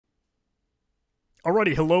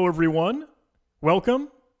Alrighty, hello everyone. Welcome.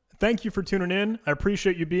 Thank you for tuning in. I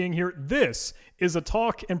appreciate you being here. This is a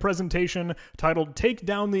talk and presentation titled Take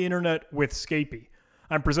Down the Internet with Scapy.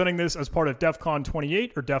 I'm presenting this as part of DEFCON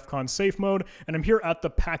 28 or DEFCON Safe Mode, and I'm here at the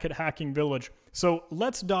Packet Hacking Village. So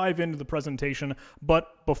let's dive into the presentation,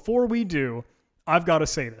 but before we do, I've got to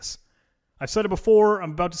say this. I've said it before,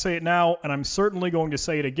 I'm about to say it now, and I'm certainly going to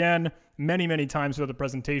say it again many times throughout the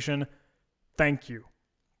presentation. Thank you.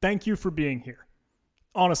 Thank you for being here.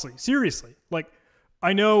 Honestly, seriously,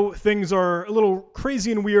 I know things are a little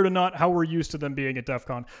crazy and weird and not how we're used to them being at DEF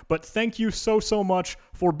CON, but thank you so much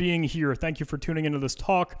for being here. Thank you for tuning into this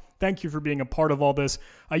talk. Thank you for being a part of all this.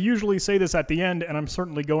 I usually say this at the end, and I'm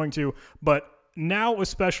certainly going to, but now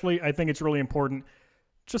especially, I think it's really important.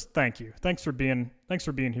 Just thank you. Thanks for being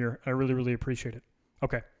here. I really appreciate it.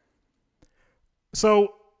 Okay.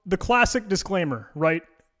 So the classic disclaimer, right?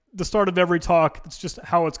 The start of every talk, it's just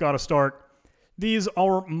how it's got to start. These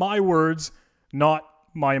are my words, not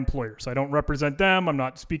my employers. I don't represent them. I'm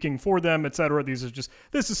not speaking for them, etc. This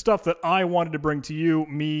is stuff that I wanted to bring to you,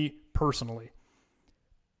 me personally.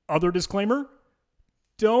 Other disclaimer,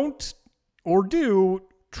 don't or do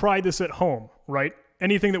try this at home, right?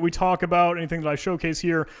 Anything that we talk about, anything that I showcase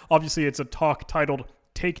here, obviously it's a talk titled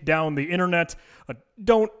Take Down the Internet.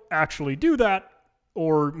 Don't actually do that,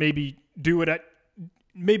 or maybe do it at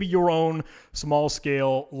maybe your own small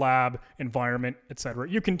scale lab environment, etc.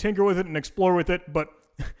 You can tinker with it and explore with it, but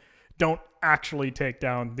don't actually take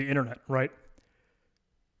down the internet, right?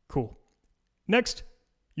 Cool. Next,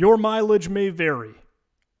 your mileage may vary.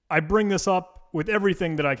 I bring this up with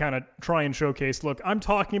everything that I kind of try and showcase. Look, I'm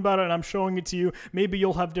talking about it and I'm showing it to you. Maybe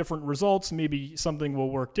you'll have different results. Maybe something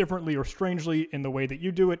will work differently or strangely in the way that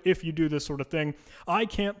you do it if you do this sort of thing. I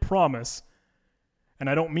can't promise, and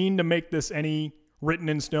I don't mean to make this any written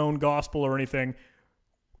in stone gospel or anything.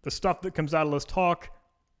 The stuff that comes out of this talk,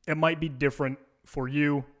 it might be different for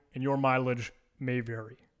you, and your mileage may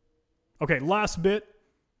vary. Okay, last bit.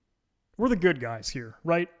 We're the good guys here,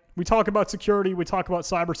 right? We talk about security. We talk about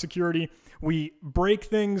cybersecurity. We break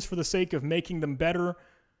things for the sake of making them better.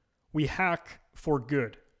 We hack for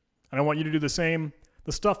good. And I want you to do the same.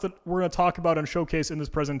 The stuff that we're going to talk about and showcase in this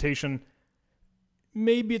presentation,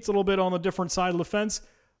 maybe it's a little bit on the different side of the fence.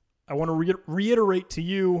 I want to reiterate to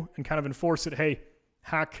you and kind of enforce it, hey,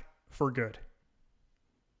 hack for good.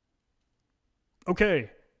 Okay,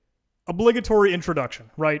 obligatory introduction,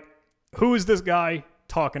 right? Who is this guy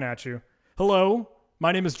talking at you? Hello,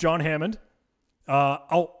 my name is John Hammond.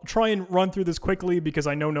 I'll try and run through this quickly because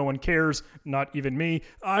I know no one cares, not even me.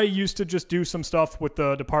 I used to just do some stuff with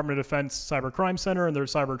the Department of Defense Cyber Crime Center and their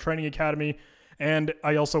Cyber Training Academy, and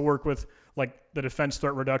I also work with the Defense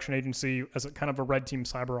Threat Reduction Agency as a kind of a red team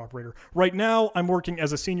cyber operator. Right now, I'm working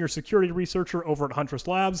as a senior security researcher over at Huntress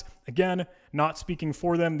Labs. Again, not speaking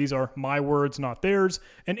for them. These are my words, not theirs.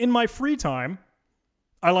 And in my free time,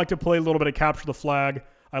 I like to play a little bit of Capture the Flag.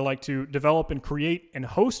 I like to develop and create and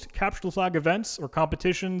host Capture the Flag events or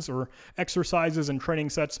competitions or exercises and training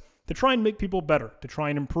sets to try and make people better, to try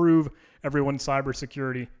and improve everyone's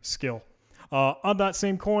cybersecurity skill. On that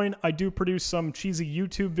same coin, I do produce some cheesy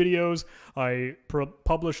YouTube videos. I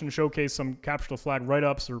publish and showcase some Capture the Flag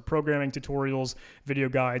write-ups or programming tutorials, video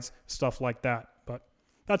guides, stuff like that. But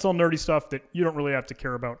that's all nerdy stuff that you don't really have to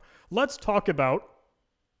care about. Let's talk about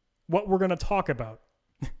what we're going to talk about.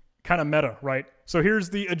 Kind of meta, right? So here's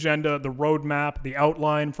the agenda, the roadmap, the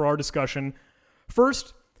outline for our discussion.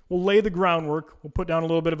 First, we'll lay the groundwork. We'll put down a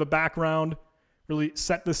little bit of a background, really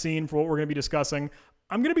set the scene for what we're going to be discussing.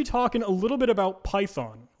 I'm going to be talking a little bit about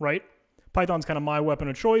Python, right? Python's kind of my weapon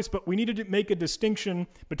of choice, but we needed to make a distinction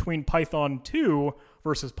between Python 2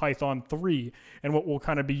 versus Python 3 and what we'll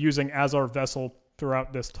kind of be using as our vessel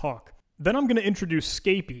throughout this talk. Then I'm going to introduce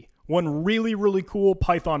Scapy, one really cool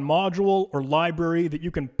Python module or library that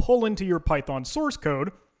you can pull into your Python source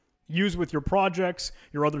code, use with your projects,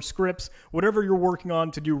 your other scripts, whatever you're working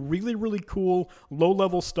on to do really cool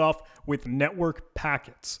low-level stuff with network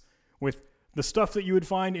packets, with the stuff that you would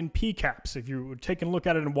find in PCAPs, if you were taking a look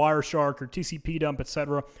at it in Wireshark or TCP dump,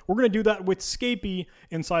 etc. We're going to do that with Scapy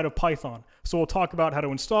inside of Python. So we'll talk about how to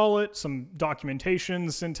install it, some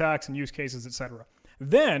documentation, syntax, and use cases, etc.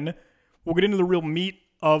 Then we'll get into the real meat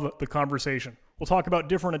of the conversation. We'll talk about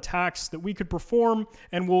different attacks that we could perform,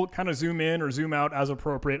 and we'll kind of zoom in or zoom out as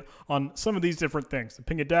appropriate on some of these different things. The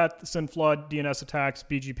ping of death, the SYN flood, DNS attacks,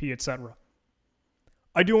 BGP, etc.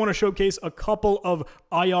 I do want to showcase a couple of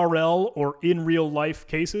IRL or in real life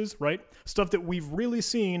cases, right? Stuff that we've really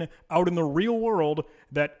seen out in the real world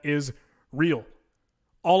that is real.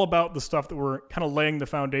 All about the stuff that we're kind of laying the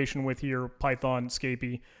foundation with here, Python,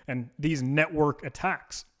 Scapy, and these network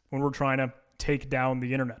attacks when we're trying to take down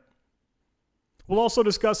the internet. We'll also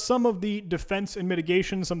discuss some of the defense and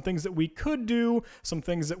mitigation, some things that we could do, some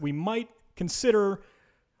things that we might consider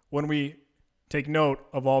when we take note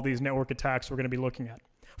of all these network attacks we're going to be looking at.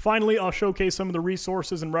 Finally, I'll showcase some of the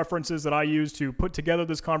resources and references that I use to put together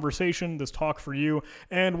this conversation, this talk for you,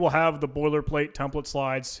 and we'll have the boilerplate template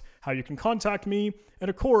slides, how you can contact me, and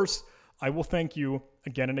of course, I will thank you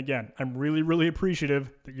again and again. I'm really, really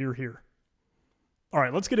appreciative that you're here. All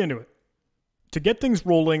right, let's get into it. To get things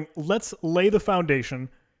rolling, let's lay the foundation.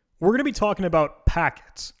 We're going to be talking about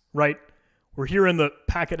packets, right? We're here in the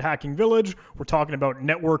packet hacking village. We're talking about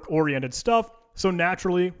network-oriented stuff. So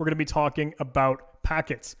naturally, we're going to be talking about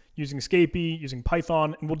packets using Scapy, using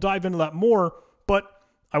Python, and we'll dive into that more. But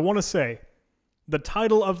I want to say the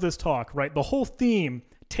title of this talk, right? The whole theme,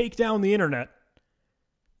 take down the internet,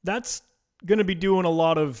 that's going to be doing a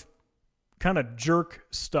lot of kind of jerk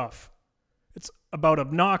stuff. It's about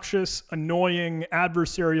obnoxious, annoying,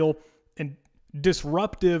 adversarial, and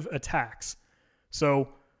disruptive attacks. So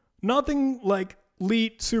nothing like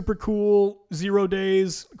elite, super cool, 0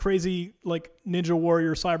 days, crazy like Ninja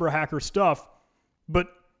Warrior, cyber hacker stuff, but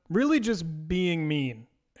really just being mean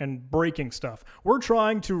and breaking stuff. We're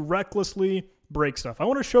trying to recklessly break stuff. I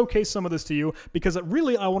want to showcase some of this to you because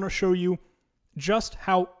really I want to show you just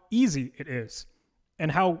how easy it is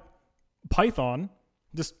and how Python,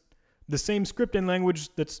 just the same scripting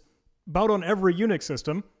language that's about on every Unix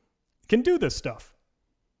system, can do this stuff.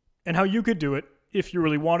 And how you could do it if you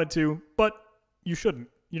really wanted to, but you shouldn't.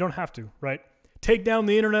 You don't have to, right? Take down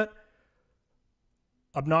the internet,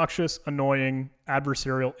 obnoxious, annoying,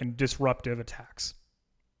 adversarial, and disruptive attacks.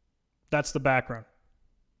 That's the background.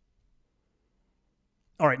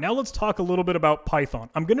 All right, now let's talk a little bit about Python.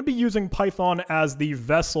 I'm going to be using Python as the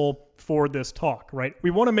vessel for this talk, right?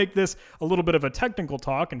 We want to make this a little bit of a technical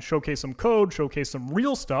talk and showcase some code, showcase some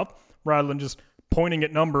real stuff, rather than just pointing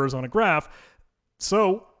at numbers on a graph.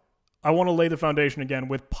 So I want to lay the foundation again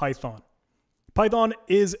with Python. Python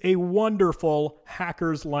is a wonderful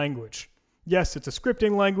hacker's language. Yes, it's a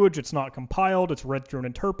scripting language. It's not compiled. It's read through an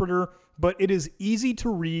interpreter, but it is easy to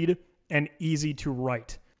read and easy to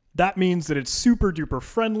write. That means that it's super duper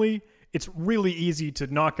friendly. It's really easy to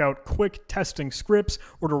knock out quick testing scripts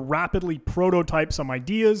or to rapidly prototype some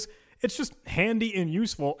ideas. It's just handy and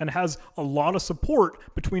useful and has a lot of support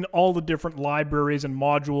between all the different libraries and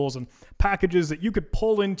modules and packages that you could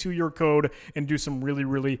pull into your code and do some really,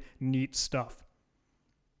 really neat stuff.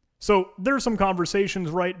 So there's some conversations,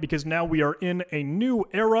 right? Because now we are in a new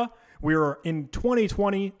era. We are in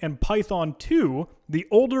 2020 and Python 2, the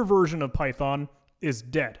older version of Python, is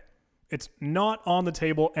dead. It's not on the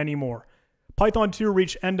table anymore. Python 2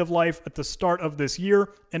 reached end of life at the start of this year,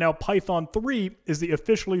 and now Python 3 is the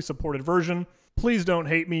officially supported version. Please don't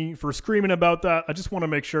hate me for screaming about that. I just want to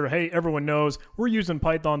make sure, hey, everyone knows we're using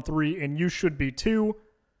Python 3 and you should be too.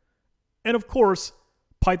 And of course,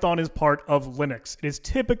 Python is part of Linux. It is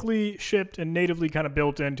typically shipped and natively kind of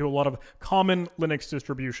built into a lot of common Linux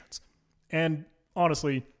distributions. And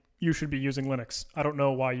honestly, you should be using Linux. I don't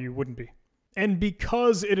know why you wouldn't be. And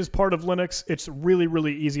because it is part of Linux, it's really,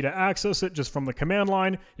 really easy to access it just from the command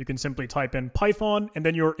line. You can simply type in Python, and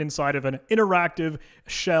then you're inside of an interactive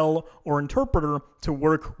shell or interpreter to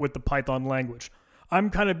work with the Python language. I'm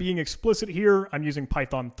kind of being explicit here. I'm using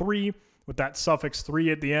Python 3 with that suffix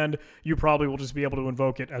 3 at the end. You probably will just be able to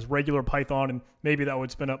invoke it as regular Python, and maybe that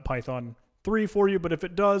would spin up Python 3 for you. But if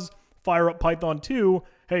it does, fire up Python 2.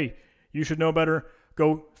 Hey, you should know better.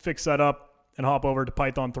 Go fix that up and hop over to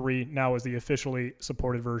Python 3 now as the officially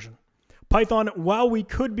supported version. Python, while we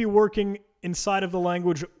could be working inside of the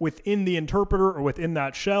language within the interpreter or within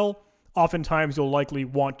that shell, oftentimes you'll likely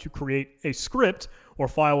want to create a script or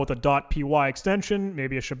file with a .py extension,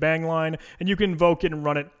 maybe a shebang line, and you can invoke it and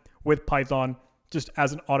run it with Python just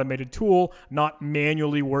as an automated tool, not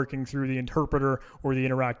manually working through the interpreter or the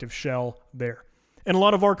interactive shell there. In a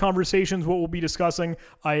lot of our conversations, what we'll be discussing,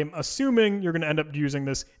 I am assuming you're going to end up using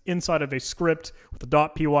this inside of a script with a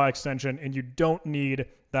 .py extension, and you don't need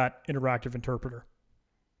that interactive interpreter.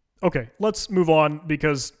 Okay, let's move on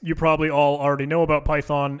because you probably all already know about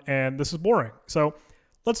Python, and this is boring. So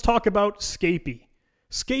let's talk about Scapy.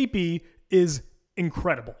 Scapy is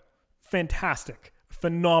incredible, fantastic,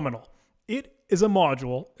 phenomenal. It is a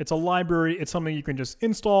module, it's a library, it's something you can just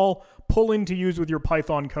install, pull in to use with your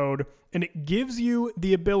Python code, and it gives you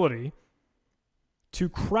the ability to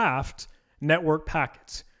craft network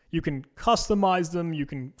packets. You can customize them, you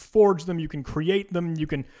can forge them, you can create them, you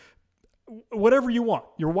can, whatever you want,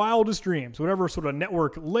 your wildest dreams, whatever sort of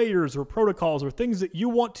network layers or protocols or things that you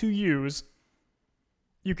want to use,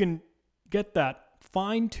 you can get that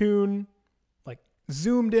fine-tuned, like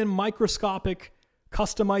zoomed in microscopic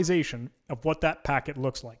customization of what that packet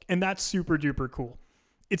looks like. And that's super duper cool.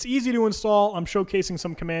 It's easy to install. I'm showcasing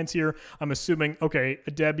some commands here. I'm assuming, okay,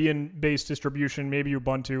 a Debian-based distribution, maybe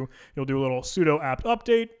Ubuntu, you'll do a little sudo apt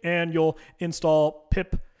update, and you'll install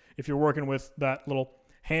pip if you're working with that little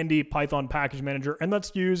handy Python package manager. And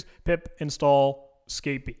let's use pip install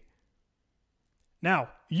Scapy. Now,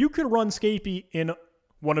 you could run Scapy in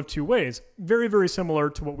one of two ways. Very, very similar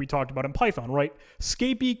to what we talked about in Python, right?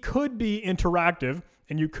 Scapy could be interactive,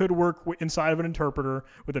 and you could work inside of an interpreter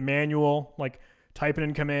with a manual, like typing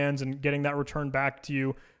in commands and getting that returned back to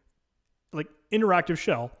you, like interactive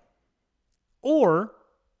shell. Or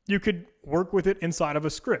you could work with it inside of a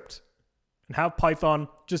script and have Python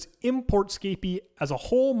just import Scapy as a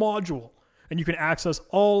whole module. And you can access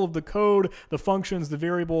all of the code, the functions, the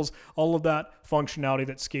variables, all of that functionality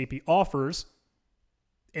that Scapy offers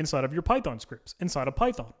inside of your Python scripts, inside of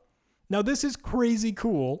Python. Now, this is crazy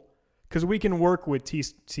cool because we can work with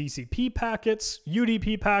TCP packets,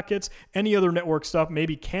 UDP packets, any other network stuff,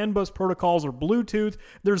 maybe CAN bus protocols or Bluetooth.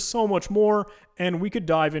 There's so much more, and we could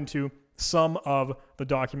dive into some of the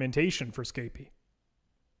documentation for Scapy.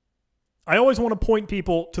 I always want to point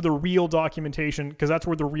people to the real documentation because that's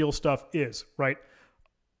where the real stuff is, right?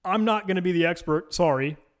 I'm not going to be the expert,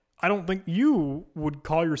 sorry. I don't think you would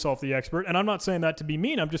call yourself the expert, and I'm not saying that to be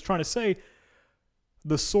mean. I'm just trying to say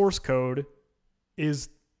the source code is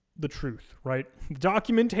the truth, right? The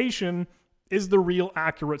documentation is the real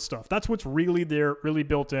accurate stuff. That's what's really there, really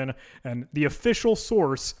built in, and the official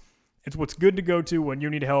source is what's good to go to when you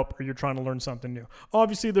need help or you're trying to learn something new.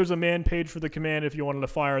 Obviously, there's a man page for the command if you wanted to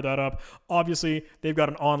fire that up. Obviously, they've got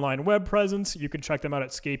an online web presence. You can check them out at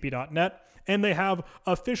scapy.net. And they have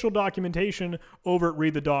official documentation over at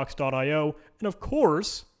readthedocs.io. And of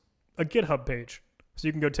course, a GitHub page. So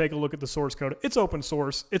you can go take a look at the source code. It's open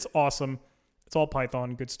source. It's awesome. It's all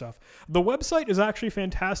Python, good stuff. The website is actually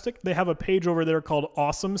fantastic. They have a page over there called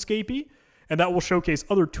Awesome Scapy, and that will showcase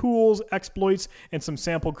other tools, exploits, and some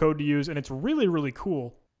sample code to use, and it's really, really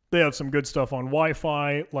cool. They have some good stuff on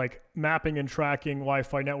Wi-Fi, like mapping and tracking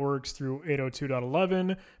Wi-Fi networks through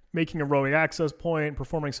 802.11, making a roaming access point,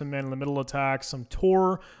 performing some man-in-the-middle attacks, some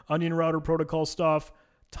Tor, onion router protocol stuff,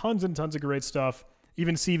 tons and tons of great stuff.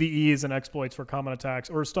 Even CVEs and exploits for common attacks,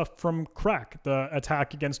 or stuff from Crack, the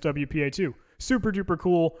attack against WPA2. Super duper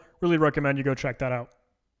cool. Really recommend you go check that out.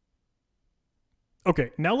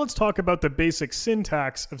 Okay, now let's talk about the basic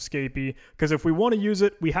syntax of Scapy, because if we want to use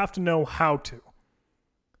it, we have to know how to.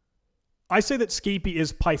 I say that Scapy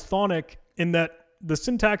is Pythonic in that the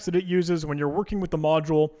syntax that it uses when you're working with the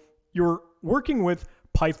module, you're working with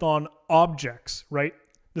Python objects, right?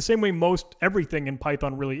 The same way most everything in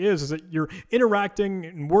Python really is that you're interacting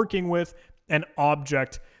and working with an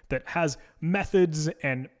object that has methods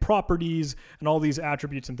and properties and all these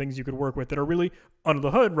attributes and things you could work with that are really under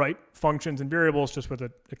the hood, right? Functions and variables, just with a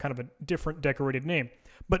kind of a different decorated name.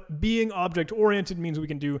 But being object-oriented means we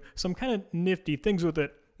can do some kind of nifty things with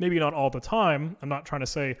it. Maybe not all the time. I'm not trying to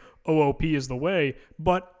say OOP is the way,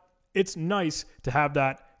 but it's nice to have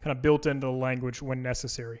that kind of built into the language when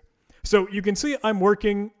necessary. So you can see I'm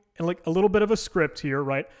working in like a little bit of a script here,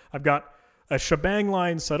 right? I've got a shebang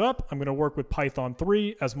line set up. I'm going to work with Python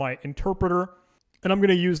 3 as my interpreter, and I'm going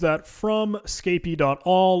to use that from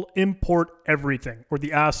scapy.all import everything, or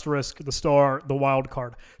the asterisk, the star, the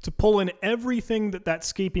wildcard, to pull in everything that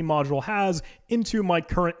Scapy module has into my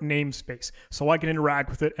current namespace so I can interact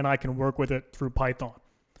with it and I can work with it through Python.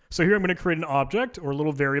 So here I'm going to create an object or a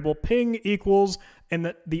little variable, ping equals,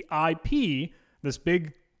 and the IP, this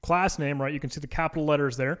big class name, right? You can see the capital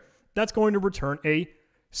letters there. That's going to return a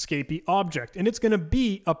Scapy object, and it's going to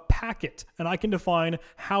be a packet, and I can define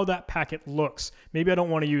how that packet looks. Maybe I don't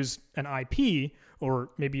want to use an IP,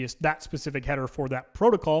 or maybe it's that specific header for that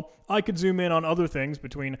protocol. I could zoom in on other things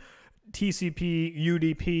between TCP,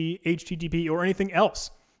 UDP, HTTP, or anything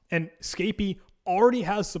else. And Scapy already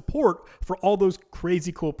has support for all those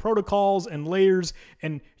crazy cool protocols and layers,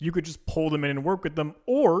 and you could just pull them in and work with them.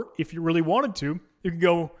 Or if you really wanted to, you could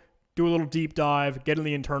go do a little deep dive, get in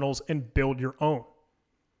the internals, and build your own.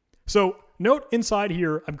 So note inside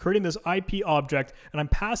here, I'm creating this IP object, and I'm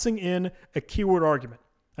passing in a keyword argument.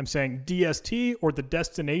 I'm saying DST, or the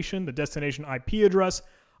destination IP address.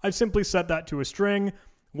 I've simply set that to a string,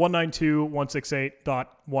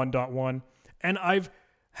 192.168.1.1, and I've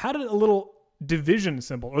had it a little division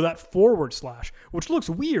symbol, or that forward slash, which looks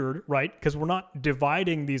weird, right? Because we're not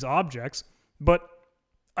dividing these objects, but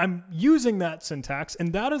I'm using that syntax,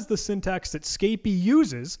 and that is the syntax that Scapy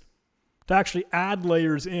uses to actually add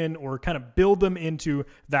layers in or kind of build them into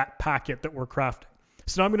that packet that we're crafting.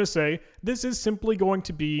 So now I'm going to say this is simply going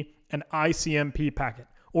to be an ICMP packet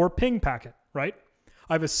or ping packet, right?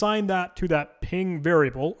 I've assigned that to that ping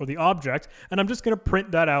variable or the object, and I'm just going to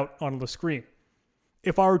print that out on the screen.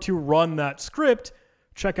 If I were to run that script,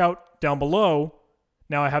 check out down below,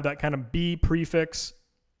 now I have that kind of B prefix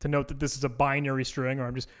to note that this is a binary string, or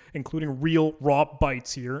I'm just including real raw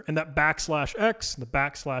bytes here, and that \x,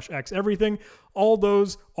 the \x everything, all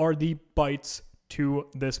those are the bytes to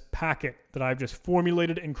this packet that I've just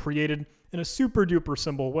formulated and created in a super duper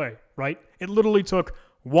simple way, right? It literally took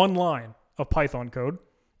one line of Python code,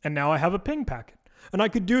 and now I have a ping packet. And I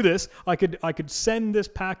could do this, I could send this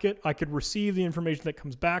packet, I could receive the information that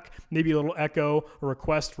comes back, maybe a little echo, a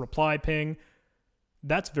request, reply ping.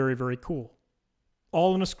 That's very, very cool.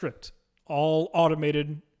 All in a script, all automated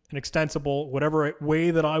and extensible, whatever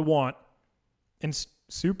way that I want, and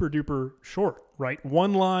super duper short, right?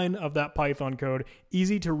 One line of that Python code,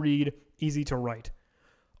 easy to read, easy to write.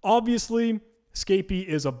 Obviously, Scapy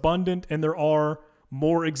is abundant, and there are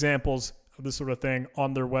more examples of this sort of thing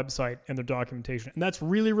on their website and their documentation. And that's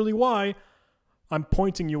really, really why I'm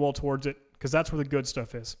pointing you all towards it, because that's where the good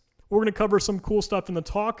stuff is. We're going to cover some cool stuff in the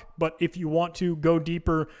talk, but if you want to go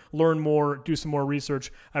deeper, learn more, do some more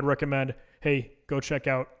research, I'd recommend, hey, go check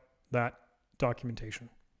out that documentation.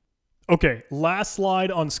 Okay, last slide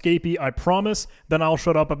on Scapy, I promise, then I'll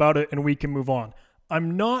shut up about it and we can move on.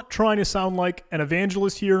 I'm not trying to sound like an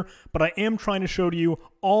evangelist here, but I am trying to show to you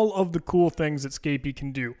all of the cool things that Scapy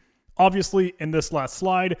can do. Obviously, in this last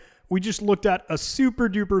slide, we just looked at a super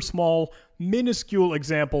duper small, minuscule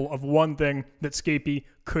example of one thing that Scapy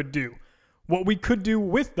could do. What we could do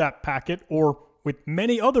with that packet, or with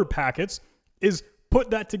many other packets, is put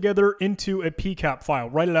that together into a PCAP file,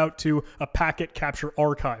 write it out to a packet capture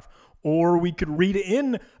archive. Or we could read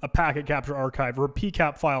in a packet capture archive or a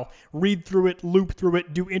PCAP file, read through it, loop through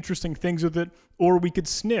it, do interesting things with it. Or we could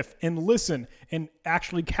sniff and listen and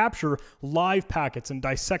actually capture live packets and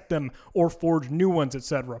dissect them or forge new ones,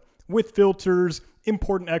 etc. With filters,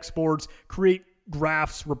 import and exports, create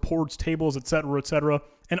graphs, reports, tables, etc., etc.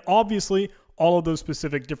 And obviously, all of those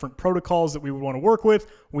specific different protocols that we would want to work with,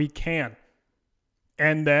 we can.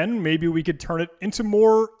 And then maybe we could turn it into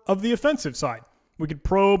more of the offensive side. We could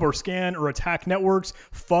probe or scan or attack networks,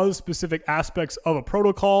 fuzz specific aspects of a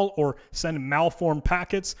protocol, or send malformed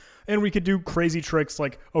packets. And we could do crazy tricks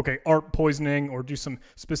like, okay, ARP poisoning, or do some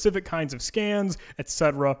specific kinds of scans,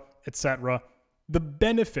 etc., etc. The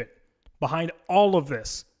benefit behind all of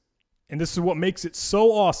this, and this is what makes it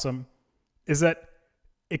so awesome, is that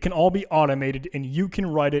it can all be automated and you can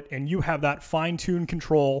write it and you have that fine-tuned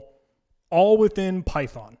control all within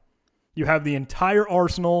Python. You have the entire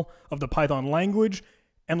arsenal of the Python language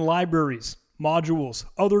and libraries, modules,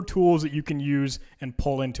 other tools that you can use and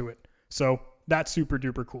pull into it. So that's super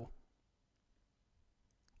duper cool.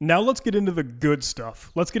 Now let's get into the good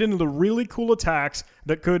stuff. Let's get into the really cool attacks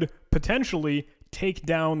that could potentially take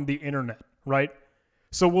down the internet, right?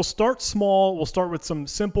 So we'll start small, we'll start with some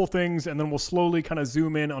simple things, and then we'll slowly kind of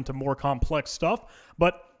zoom in onto more complex stuff.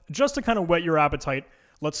 But just to kind of whet your appetite,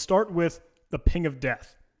 let's start with the ping of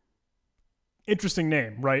death. Interesting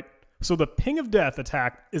name, right? So the ping of death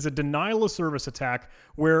attack is a denial of service attack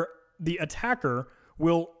where the attacker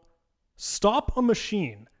will stop a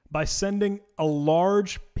machine by sending a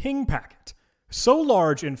large ping packet. So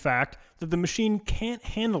large, in fact, that the machine can't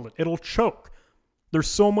handle it. It'll choke. There's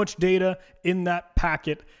so much data in that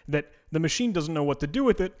packet that the machine doesn't know what to do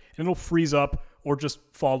with it, and it'll freeze up or just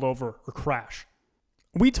fall over or crash.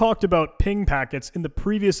 We talked about ping packets in the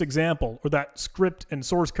previous example, or that script and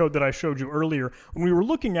source code that I showed you earlier, when we were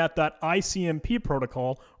looking at that ICMP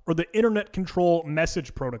protocol, or the Internet Control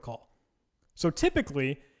Message Protocol. So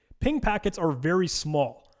typically, ping packets are very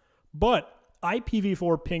small, but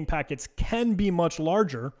IPv4 ping packets can be much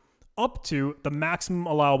larger, up to the maximum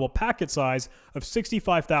allowable packet size of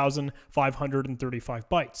 65,535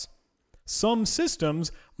 bytes. Some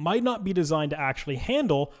systems might not be designed to actually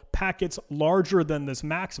handle packets larger than this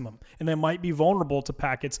maximum, and they might be vulnerable to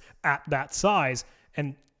packets at that size,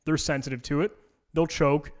 and they're sensitive to it, they'll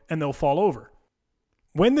choke, and they'll fall over.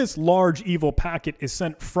 When this large evil packet is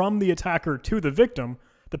sent from the attacker to the victim,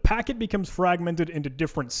 the packet becomes fragmented into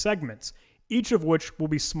different segments, each of which will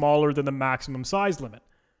be smaller than the maximum size limit.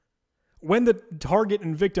 When the target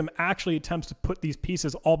and victim actually attempts to put these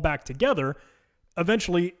pieces all back together,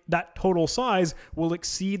 eventually that total size will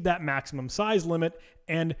exceed that maximum size limit,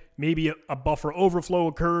 and maybe a buffer overflow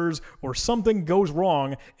occurs or something goes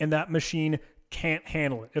wrong and that machine can't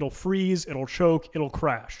handle it. It'll freeze, it'll choke, it'll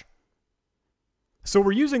crash. So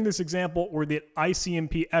we're using this example where the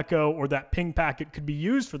ICMP echo or that ping packet could be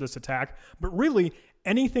used for this attack, but really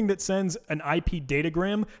anything that sends an IP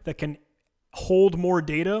datagram that can hold more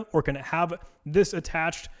data or can have this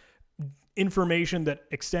attached information that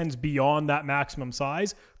extends beyond that maximum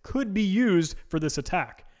size could be used for this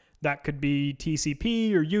attack. That could be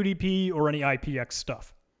TCP or UDP or any IPX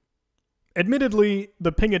stuff. Admittedly,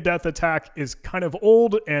 the ping of death attack is kind of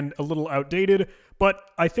old and a little outdated,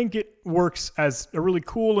 but I think it works as a really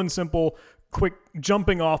cool and simple, quick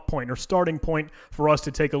jumping off point or starting point for us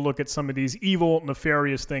to take a look at some of these evil,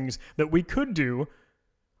 nefarious things that we could do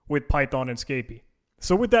with Python and Scapy.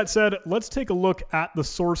 So with that said, let's take a look at the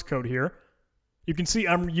source code here. You can see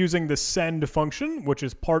I'm using the send function, which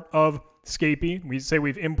is part of Scapy. We say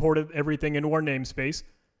we've imported everything into our namespace.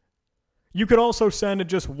 You could also send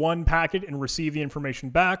just one packet and receive the information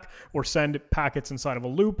back, or send packets inside of a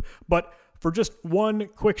loop. But for just one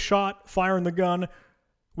quick shot, firing the gun,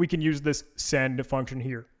 we can use this send function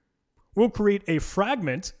here. We'll create a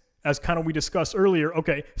fragment, as kind of we discussed earlier.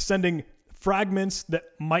 Okay, sending fragments that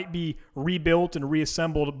might be rebuilt and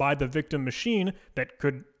reassembled by the victim machine that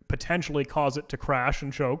could potentially cause it to crash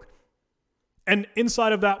and choke. And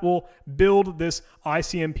inside of that, we'll build this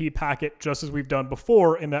ICMP packet just as we've done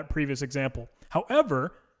before in that previous example.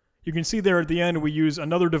 However, you can see there at the end, we use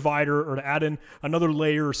another divider or to add in another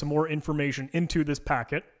layer or some more information into this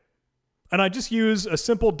packet. And I just use a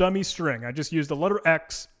simple dummy string. I just use the letter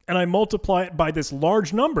X and I multiply it by this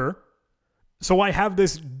large number. So I have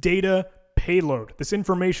this data payload, this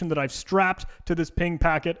information that I've strapped to this ping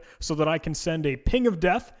packet so that I can send a ping of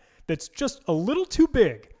death that's just a little too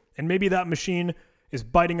big. And maybe that machine is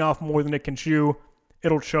biting off more than it can chew.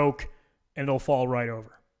 It'll choke and it'll fall right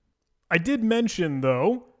over. I did mention,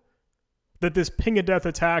 though, that this ping of death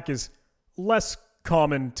attack is less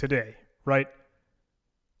common today, right?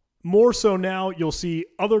 More so now, you'll see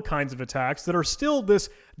other kinds of attacks that are still this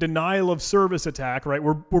denial of service attack, right?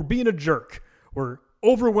 We're being a jerk. We're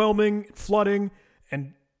overwhelming, flooding,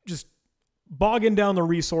 and just bogging down the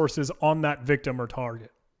resources on that victim or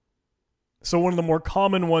target. So one of the more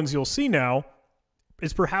common ones you'll see now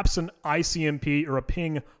is perhaps an ICMP or a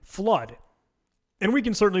ping flood. And we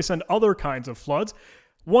can certainly send other kinds of floods.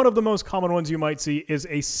 One of the most common ones you might see is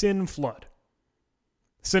a SYN flood.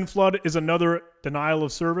 SYN flood is another denial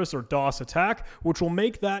of service or DOS attack, which will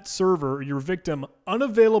make that server or your victim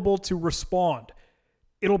unavailable to respond.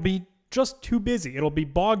 It'll be just too busy. It'll be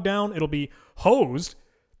bogged down. It'll be hosed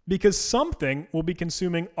because something will be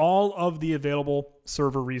consuming all of the available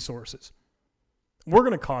server resources. We're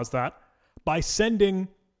going to cause that by sending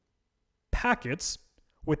packets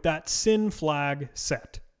with that SYN flag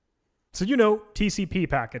set. So you know TCP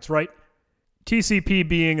packets, right? TCP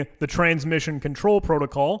being the transmission control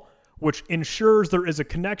protocol, which ensures there is a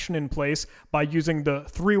connection in place by using the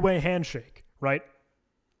three-way handshake, right?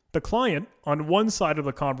 The client on one side of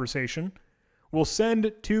the conversation will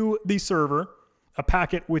send to the server a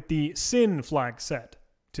packet with the SYN flag set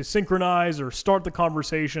to synchronize or start the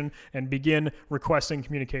conversation and begin requesting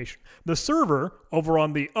communication. The server over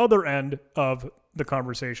on the other end of the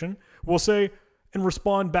conversation will say and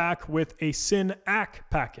respond back with a SYN ACK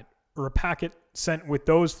packet or a packet sent with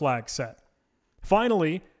those flags set.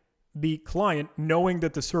 Finally, the client, knowing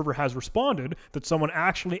that the server has responded, that someone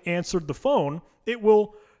actually answered the phone, it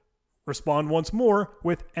will respond once more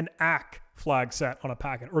with an ACK flag set on a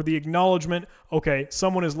packet, or the acknowledgement, okay,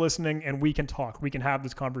 someone is listening and we can talk, we can have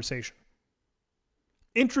this conversation.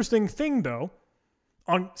 Interesting thing though,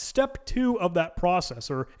 on step 2 of that process,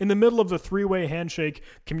 or in the middle of the three-way handshake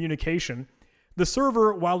communication, the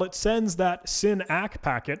server, while it sends that SYN ACK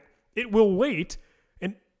packet, it will wait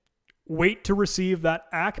to receive that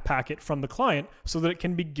ACK packet from the client so that it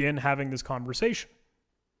can begin having this conversation.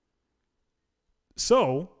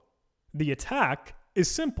 So the attack is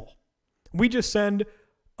simple. We just send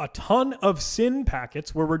a ton of SYN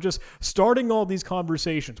packets where we're just starting all these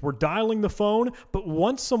conversations. We're dialing the phone, but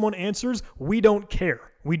once someone answers, we don't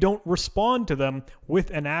care. We don't respond to them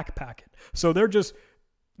with an ACK packet. So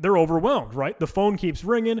they're overwhelmed, right? The phone keeps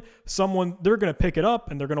ringing. They're going to pick it up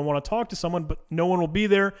and they're going to want to talk to someone, but no one will be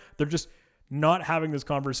there. They're just not having this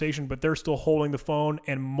conversation, but they're still holding the phone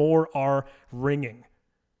and more are ringing.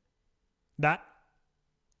 That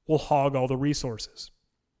will hog all the resources.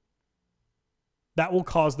 That will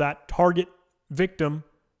cause that target victim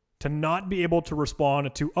to not be able to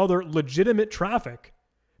respond to other legitimate traffic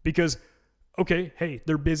because, okay, hey,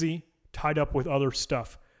 they're busy, tied up with other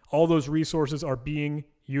stuff. All those resources are being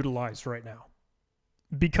utilized right now.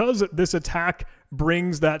 Because this attack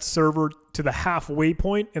brings that server to the halfway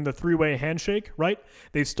point in the three-way handshake, right?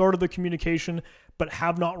 They've started the communication but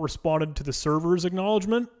have not responded to the server's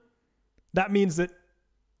acknowledgement. That means that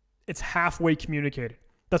it's halfway communicated.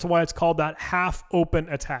 That's why it's called that half-open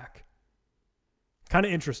attack. Kind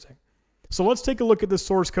of interesting. So let's take a look at the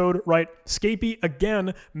source code, right? Scapy,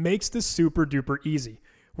 again, makes this super duper easy.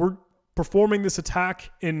 We're performing this attack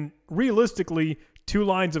in, realistically, 2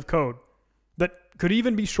 lines of code that could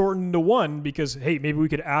even be shortened to 1 because, hey, maybe we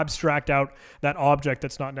could abstract out that object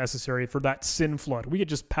that's not necessary for that SYN flood. We could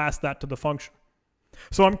just pass that to the function.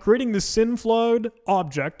 So I'm creating this SYN flood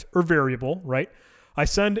object or variable, right? I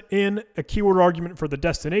send in a keyword argument for the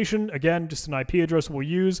destination. Again, just an IP address we'll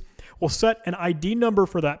use. We'll set an ID number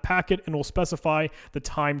for that packet and we'll specify the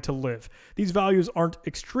time to live. These values aren't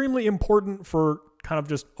extremely important for kind of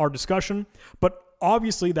just our discussion, but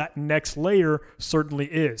obviously that next layer certainly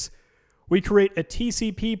is. We create a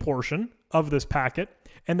TCP portion of this packet,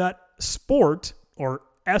 and that sport, or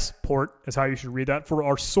S port is how you should read that, for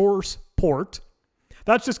our source port,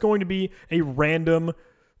 that's just going to be a random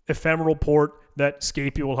ephemeral port that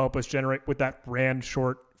Scapy will help us generate with that rand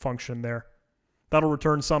short function there. That'll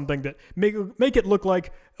return something that make it look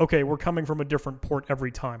like, okay, we're coming from a different port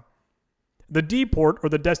every time. The D port, or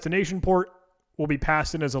the destination port, will be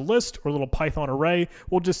passed in as a list or a little Python array.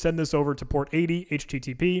 We'll just send this over to port 80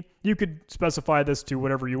 HTTP. You could specify this to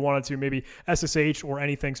whatever you wanted to, maybe SSH or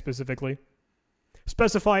anything specifically.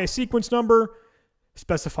 Specify a sequence number,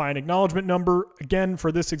 specify an acknowledgement number. Again,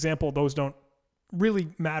 for this example, those don't really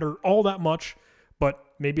matter all that much, but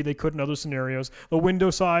maybe they could in other scenarios. The window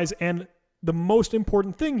size, and the most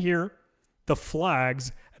important thing here, the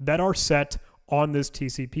flags that are set on this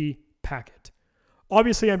TCP packet.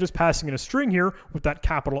 Obviously, I'm just passing in a string here with that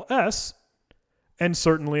capital S, and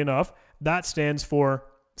certainly enough, that stands for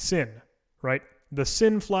SYN, right? The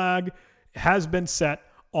SYN flag has been set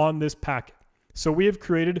on this packet. So we have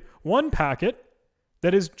created one packet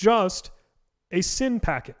that is just a SYN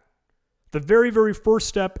packet, the very, very first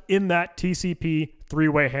step in that TCP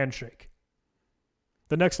 3-way handshake.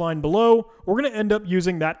 The next line below, we're going to end up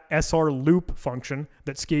using that SR loop function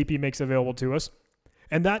that Scapy makes available to us.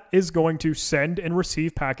 And that is going to send and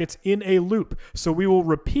receive packets in a loop. So we will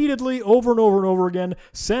repeatedly, over and over and over again,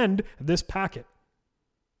 send this packet.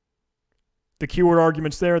 The keyword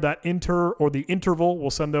arguments there, that inter or the interval, we'll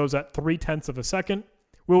send those at 0.3 of a second.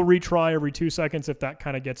 We'll retry every 2 seconds if that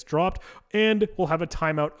kind of gets dropped. And we'll have a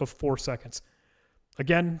timeout of 4 seconds.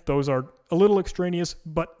 Again, those are a little extraneous,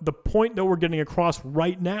 but the point that we're getting across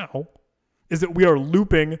right now is that we are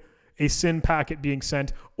looping a SYN packet being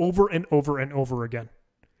sent over and over and over again.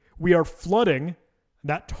 We are flooding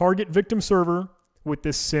that target victim server with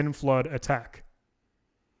this SYN flood attack.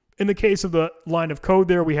 In the case of the line of code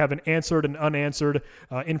there, we have an answered and unanswered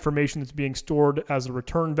information that's being stored as a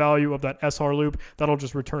return value of that SR loop. That'll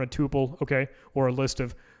just return a tuple, okay, or a list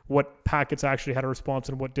of what packets actually had a response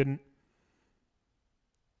and what didn't.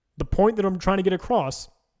 The point that I'm trying to get across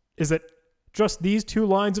is that just these 2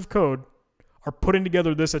 lines of code are putting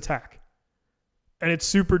together this attack. And it's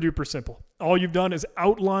super duper simple. All you've done is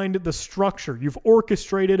outlined the structure. You've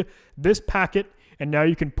orchestrated this packet, and now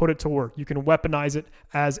you can put it to work. You can weaponize it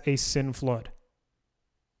as a SYN flood.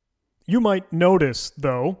 You might notice,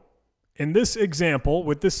 though, in this example,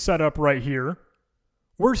 with this setup right here,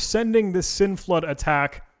 we're sending this SYN flood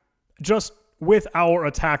attack just with our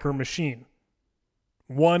attacker machine.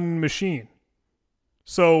 One machine.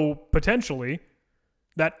 So potentially,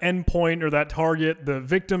 that endpoint or that target, the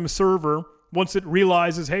victim server, once it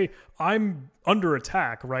realizes, hey, I'm under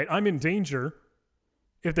attack, right? I'm in danger.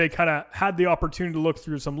 If they kind of had the opportunity to look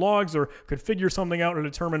through some logs or could figure something out and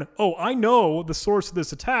determine, oh, I know the source of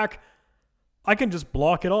this attack, I can just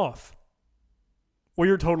block it off. Well,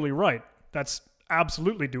 you're totally right. That's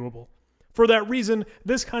absolutely doable. For that reason,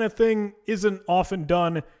 this kind of thing isn't often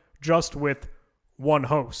done just with one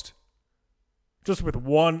host, just with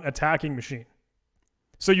one attacking machine.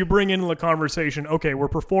 So you bring in the conversation, okay, we're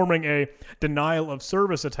performing a denial of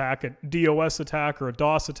service attack, a DOS attack or a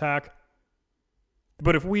DOS attack.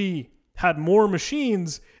 But if we had more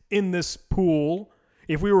machines in this pool,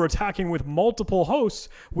 if we were attacking with multiple hosts,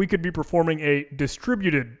 we could be performing a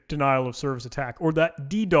distributed denial of service attack, or that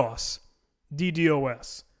DDoS,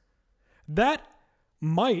 DDoS. That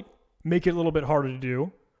might make it a little bit harder to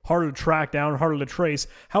do, harder to track down, harder to trace.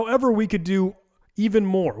 However, we could do even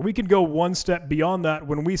more. We could go one step beyond that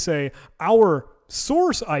when we say our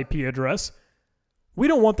source IP address, we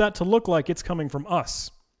don't want that to look like it's coming from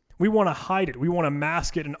us. We want to hide it. We want to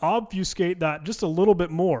mask it and obfuscate that just a little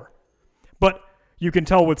bit more. But you can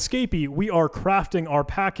tell with Scapy, we are crafting our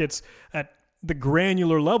packets at the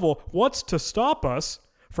granular level. What's to stop us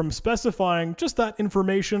from specifying just that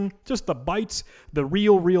information, just the bytes, the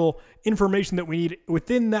real information that we need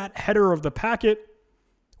within that header of the packet?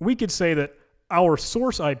 We could say that our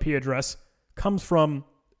source IP address comes from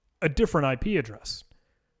a different IP address.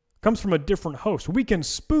 comes from a different host. We can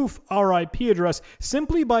spoof our IP address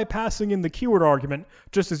simply by passing in the keyword argument.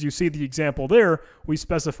 Just as you see the example there, we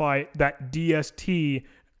specify that DST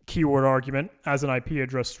keyword argument as an IP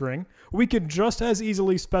address string. We could just as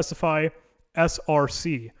easily specify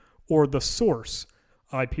SRC, or the source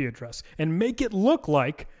IP address, and make it look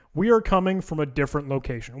like we are coming from a different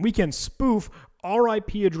location. We can spoof our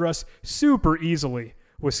IP address super easily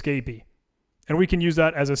with Scapy. And we can use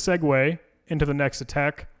that as a segue into the next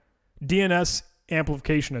attack, DNS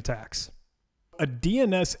amplification attacks. A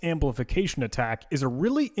DNS amplification attack is a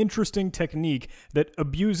really interesting technique that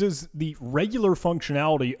abuses the regular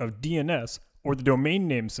functionality of DNS, or the domain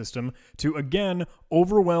name system, to again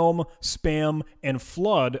overwhelm, spam, and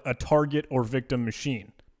flood a target or victim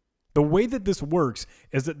machine. The way that this works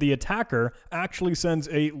is that the attacker actually sends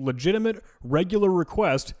a legitimate regular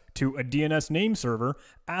request to a DNS name server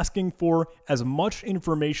asking for as much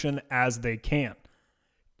information as they can.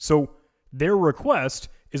 So their request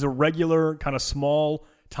is a regular kind of small,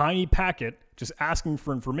 tiny packet just asking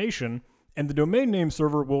for information, and the domain name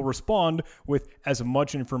server will respond with as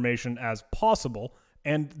much information as possible,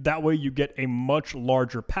 and that way you get a much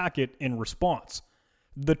larger packet in response.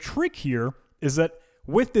 The trick here is that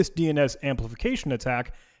with this DNS amplification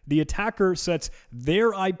attack, the attacker sets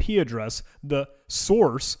their IP address, the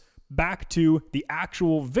source, back to the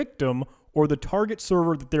actual victim or the target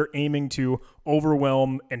server that they're aiming to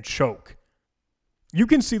overwhelm and choke. You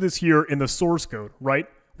can see this here in the source code, right?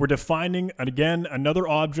 We're defining, again, another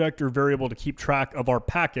object or variable to keep track of our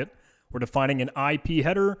packet. We're defining an IP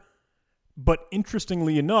header, but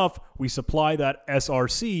interestingly enough, we supply that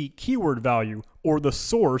SRC keyword value, or the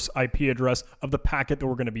source IP address of the packet that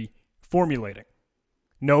we're going to be formulating.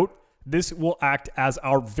 Note, this will act as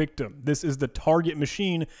our victim. This is the target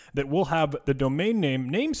machine that will have the domain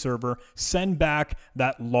name server send back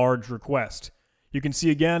that large request. You can see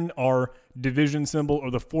again our division symbol, or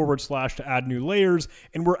the / to add new layers,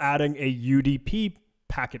 and we're adding a UDP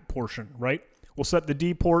packet portion, right? We'll set the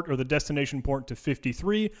D port, or the destination port, to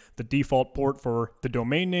 53, the default port for the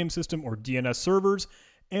domain name system or DNS servers.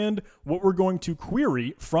 And what we're going to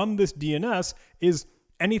query from this DNS is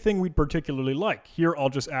anything we'd particularly like. Here, I'll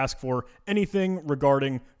just ask for anything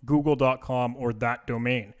regarding google.com or that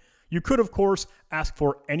domain. You could, of course, ask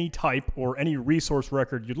for any type or any resource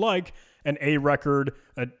record you'd like, an A record,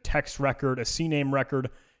 a text record, a CNAME record.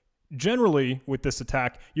 Generally, with this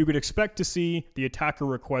attack, you could expect to see the attacker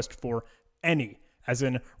request for any, as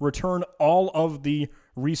in return all of the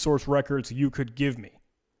resource records you could give me.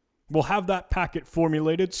 We'll have that packet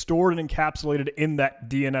formulated, stored, and encapsulated in that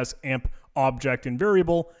DNS amp object and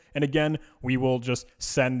variable, and again, we will just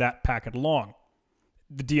send that packet along.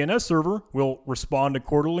 The DNS server will respond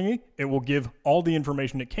accordingly. It will give all the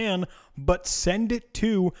information it can, but send it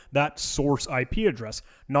to that source IP address,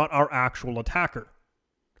 not our actual attacker.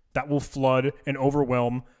 That will flood and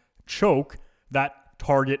overwhelm, choke that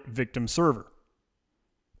target victim server.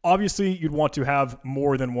 Obviously, you'd want to have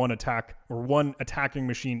more than one attack or one attacking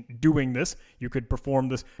machine doing this. You could perform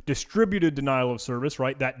this distributed denial of service,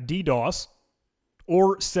 right? That DDoS,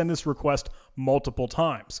 or send this request multiple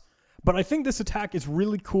times. But I think this attack is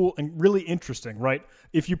really cool and really interesting, right?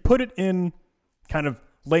 If you put it in kind of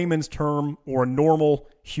layman's term or a normal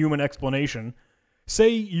human explanation, say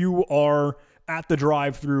you are at the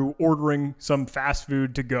drive-thru ordering some fast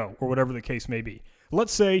food to go, or whatever the case may be.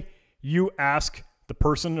 Let's say you ask the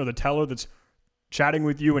person or the teller that's chatting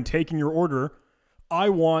with you and taking your order, I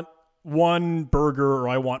want one burger, or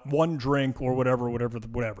I want one drink, or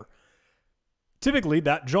whatever. Typically,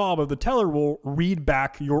 that job of the teller will read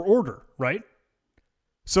back your order, right?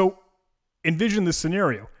 So envision this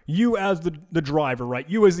scenario. You as the driver, right?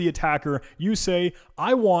 You as the attacker, you say,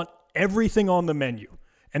 I want everything on the menu.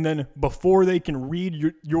 And then before they can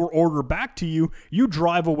read your order back to you, you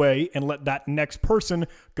drive away and let that next person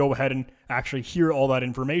go ahead and actually hear all that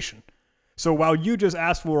information. So while you just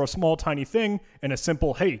asked for a small tiny thing and a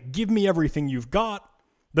simple, hey, give me everything you've got,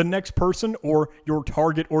 the next person or your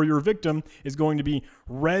target or your victim is going to be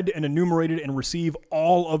read and enumerated and receive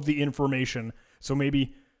all of the information. So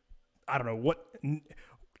maybe, I don't know, what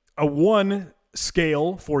a 1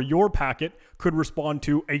 scale for your packet could respond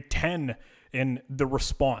to a 10 in the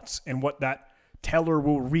response and what that teller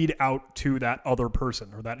will read out to that other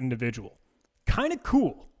person or that individual. Kind of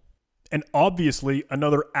cool. And obviously,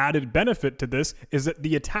 another added benefit to this is that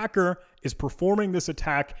the attacker is performing this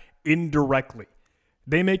attack indirectly.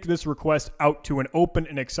 They make this request out to an open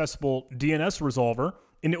and accessible DNS resolver,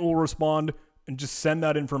 and it will respond and just send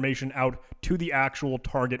that information out to the actual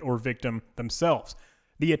target or victim themselves.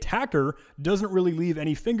 The attacker doesn't really leave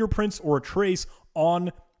any fingerprints or a trace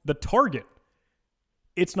on the target.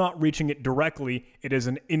 it's not reaching it directly. It is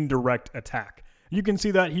an indirect attack. You can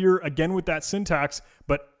see that here again with that syntax,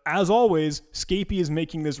 but as always, Scapy is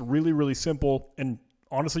making this really, really simple and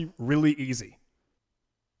honestly really easy.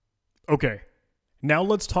 Okay, now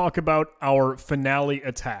let's talk about our finale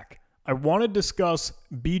attack. I want to discuss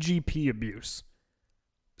BGP abuse.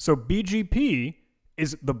 So BGP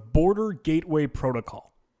is the Border Gateway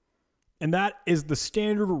Protocol, and that is the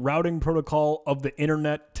standard routing protocol of the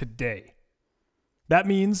internet today. That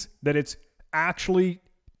means that it's actually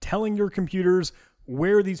telling your computers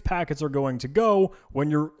where these packets are going to go when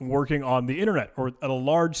you're working on the internet or at a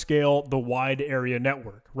large scale, the wide area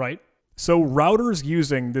network, right? So routers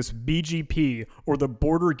using this BGP or the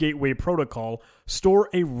Border Gateway Protocol store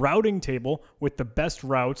a routing table with the best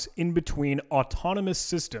routes in between autonomous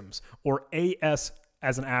systems, or AS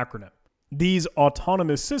as an acronym. These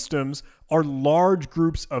autonomous systems are large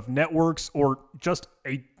groups of networks or just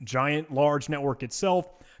a giant large network itself,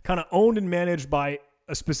 kind of owned and managed by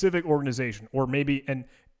a specific organization or maybe an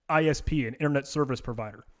ISP, an internet service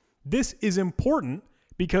provider. This is important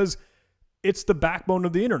because it's the backbone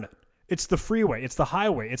of the internet. It's the freeway, it's the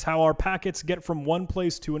highway, it's how our packets get from one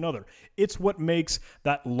place to another. It's what makes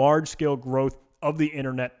that large-scale growth of the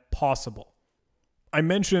internet possible. I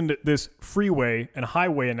mentioned this freeway and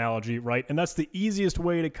highway analogy, right? And that's the easiest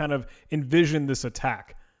way to kind of envision this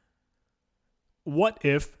attack. What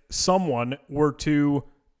if someone were to,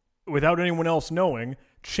 without anyone else knowing,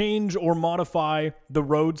 change or modify the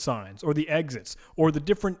road signs or the exits or the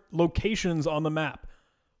different locations on the map?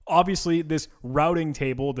 Obviously, this routing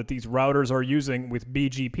table that these routers are using with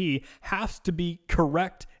BGP has to be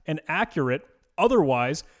correct and accurate.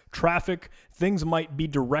 Otherwise, things might be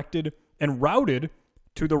directed and routed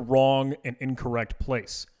to the wrong and incorrect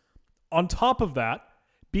place. On top of that,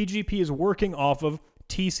 BGP is working off of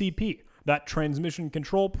TCP, that transmission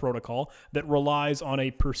control protocol that relies on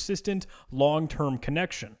a persistent long-term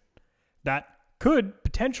connection. That could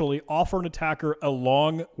potentially offer an attacker a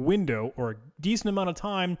long window or a decent amount of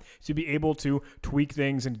time to be able to tweak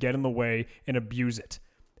things and get in the way and abuse it.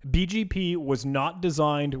 BGP was not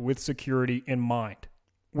designed with security in mind.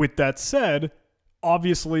 With that said,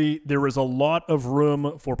 obviously there is a lot of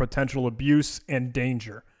room for potential abuse and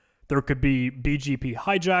danger. There could be BGP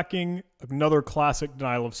hijacking, another classic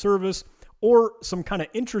denial of service, or some kind of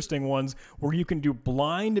interesting ones where you can do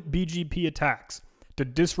blind BGP attacks to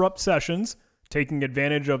disrupt sessions, taking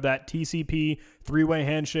advantage of that TCP three-way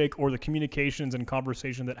handshake or the communications and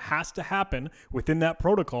conversation that has to happen within that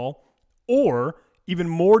protocol, or even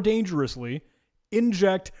more dangerously,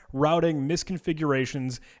 inject routing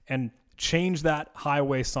misconfigurations and change that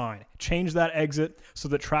highway sign, change that exit so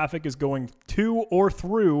that traffic is going to or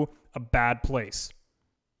through a bad place.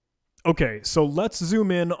 Okay, so let's zoom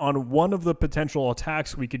in on one of the potential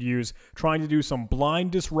attacks we could use trying to do some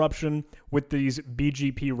blind disruption with these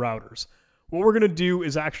BGP routers. What we're going to do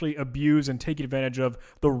is actually abuse and take advantage of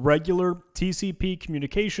the regular TCP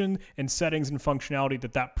communication and settings and functionality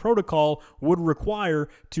that protocol would require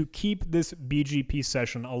to keep this BGP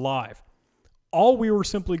session alive. All we were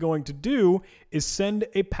simply going to do is send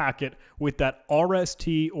a packet with that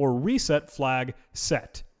RST or reset flag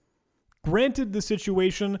set. Granted, the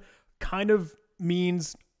situation kind of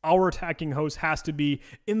means our attacking host has to be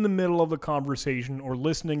in the middle of the conversation or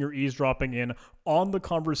listening or eavesdropping in on the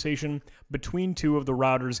conversation between two of the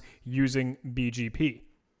routers using BGP.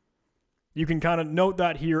 You can kind of note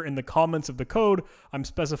that here in the comments of the code, I'm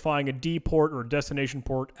specifying a D port or destination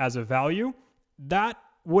port as a value. That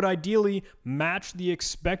would ideally match the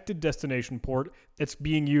expected destination port that's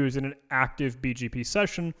being used in an active BGP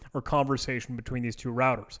session or conversation between these two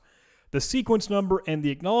routers. The sequence number and the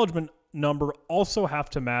acknowledgement number also have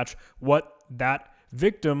to match what that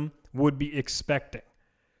victim would be expecting.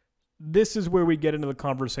 This is where we get into the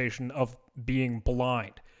conversation of being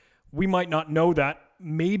blind. We might not know that.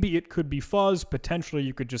 Maybe it could be fuzz. Potentially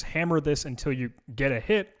you could just hammer this until you get a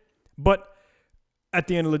hit. But at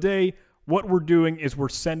the end of the day, what we're doing is we're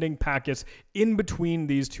sending packets in between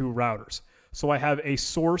these two routers. So I have a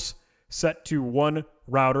source set to one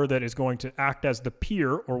router that is going to act as the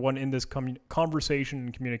peer or one in this conversation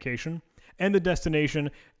and communication, and the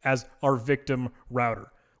destination as our victim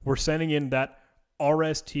router. We're sending in that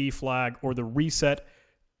RST flag or the reset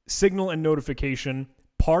signal and notification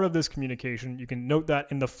part of this communication. You can note that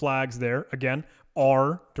in the flags there. Again,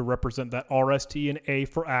 R to represent that RST and A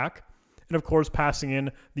for ACK. And of course, passing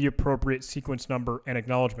in the appropriate sequence number and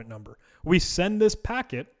acknowledgement number. We send this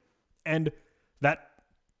packet and that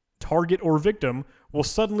target or victim will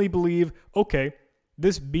suddenly believe, okay,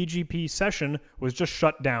 this BGP session was just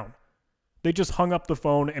shut down. They just hung up the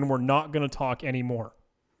phone and we're not going to talk anymore.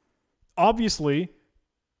 Obviously,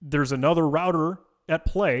 there's another router at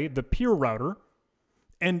play, the peer router,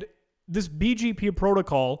 and this BGP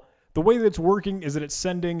protocol, the way that it's working is that it's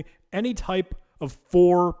sending any type of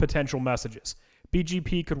 4 potential messages.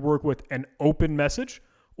 BGP could work with an open message,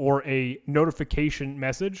 or a notification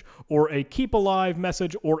message, or a keep alive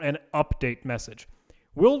message, or an update message.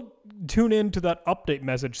 We'll tune into that update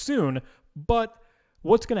message soon, but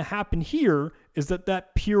what's going to happen here is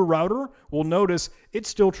that peer router will notice it's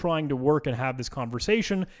still trying to work and have this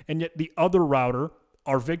conversation, and yet the other router,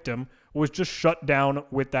 our victim, was just shut down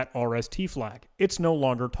with that RST flag. It's no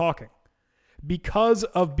longer talking. Because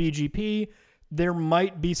of BGP, there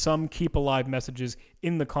might be some keep alive messages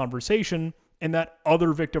in the conversation, and that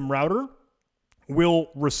other victim router will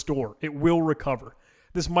restore. It will recover.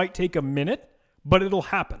 This might take a minute, but it'll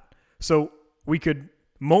happen. So we could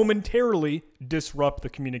momentarily disrupt the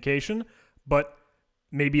communication, but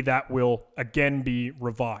maybe that will again be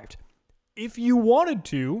revived. If you wanted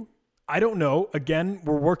to, I don't know, again,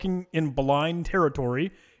 we're working in blind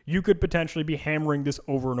territory. You could potentially be hammering this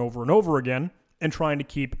over and over and over again and trying to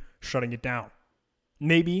keep shutting it down.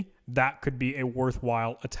 Maybe that could be a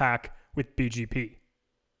worthwhile attack with BGP.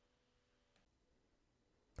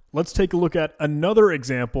 Let's take a look at another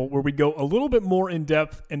example where we go a little bit more in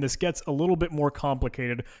depth, and this gets a little bit more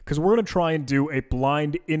complicated because we're going to try and do a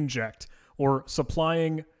blind inject, or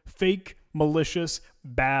supplying fake, malicious,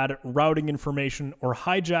 bad routing information, or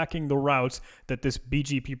hijacking the routes that this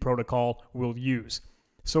BGP protocol will use.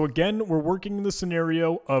 So again, we're working in the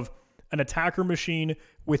scenario of an attacker machine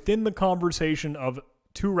within the conversation of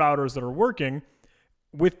 2 routers that are working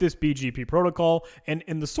with this BGP protocol. And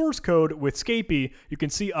in the source code with Scapy, you can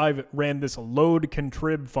see I've ran this load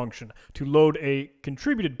contrib function to load a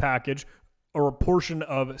contributed package or a portion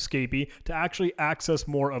of Scapy to actually access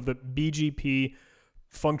more of the BGP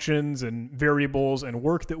functions and variables and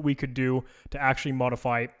work that we could do to actually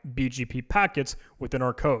modify BGP packets within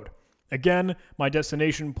our code. Again, my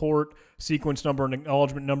destination port, sequence number, and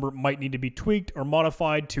acknowledgement number might need to be tweaked or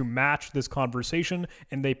modified to match this conversation,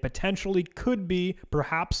 and they potentially could be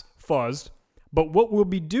perhaps fuzzed. But what we'll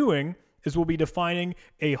be doing is we'll be defining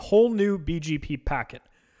a whole new BGP packet.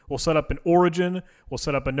 We'll set up an origin, we'll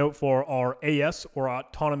set up a note for our AS or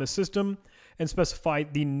autonomous system, and specify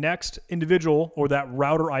the next individual or that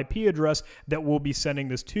router IP address that we'll be sending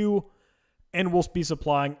this to, and we'll be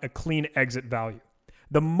supplying a clean exit value.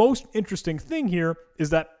 The most interesting thing here is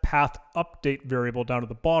that path update variable down at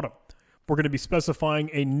the bottom. We're going to be specifying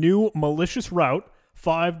a new malicious route,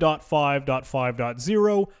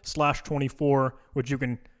 5.5.5.0/24, which you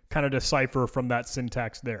can kind of decipher from that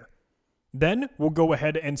syntax there. Then we'll go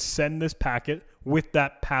ahead and send this packet with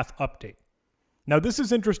that path update. Now this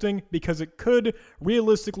is interesting because it could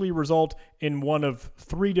realistically result in one of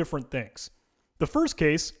 3 different things. The first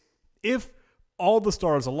case, if all the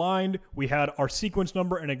stars aligned, we had our sequence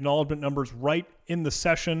number and acknowledgement numbers right in the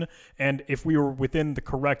session, and if we were within the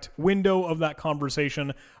correct window of that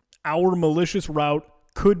conversation, our malicious route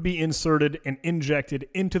could be inserted and injected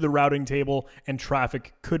into the routing table, and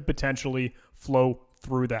traffic could potentially flow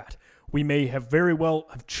through that. We may have very well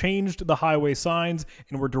have changed the highway signs,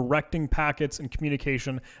 and we're directing packets and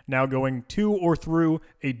communication now going to or through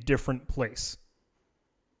a different place.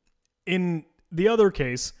 In the other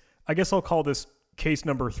case, I guess I'll call this case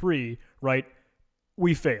number 3, right?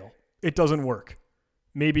 We fail. It doesn't work.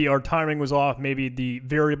 Maybe our timing was off. Maybe the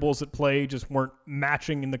variables at play just weren't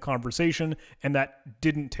matching in the conversation, and that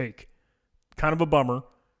didn't take. Kind of a bummer,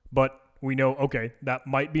 but we know, okay, that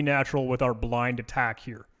might be natural with our blind attack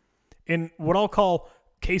here. In what I'll call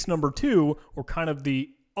case number 2, or kind of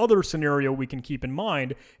the other scenario we can keep in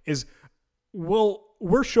mind, is, well,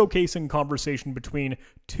 we're showcasing conversation between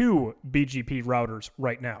 2 BGP routers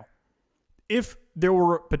right now. If there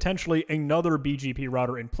were potentially another BGP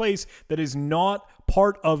router in place that is not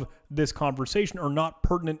part of this conversation or not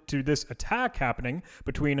pertinent to this attack happening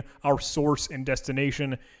between our source and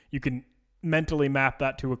destination, you can mentally map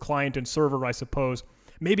that to a client and server, I suppose.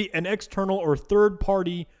 Maybe an external or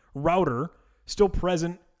third-party router still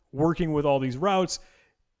present working with all these routes.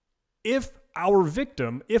 If our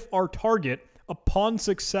victim, if our target, upon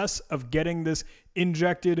success of getting this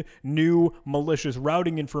injected new malicious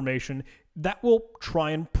routing information, that will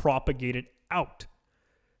try and propagate it out.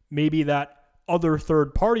 Maybe that other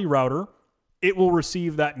third-party router, it will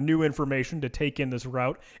receive that new information to take in this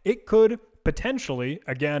route. It could potentially,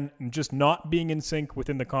 again, just not being in sync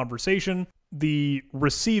within the conversation, the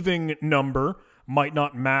receiving number might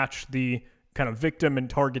not match the kind of victim and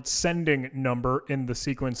target sending number in the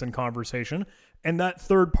sequence and conversation, and that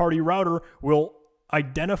third-party router will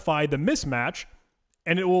identify the mismatch,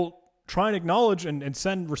 and it will try and acknowledge and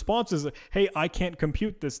send responses that, hey, I can't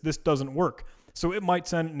compute this. This doesn't work. So it might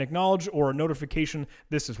send an acknowledge or a notification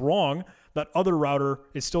this is wrong. That other router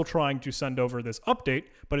is still trying to send over this update,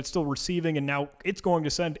 but it's still receiving, and now it's going to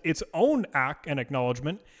send its own ACK and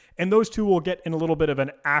acknowledgement, and those two will get in a little bit of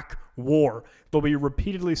an ACK war. They'll be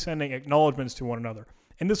repeatedly sending acknowledgements to one another.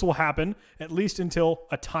 And this will happen at least until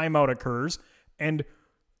a timeout occurs and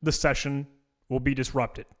the session will be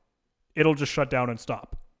disrupted. It'll just shut down and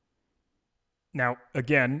stop. Now,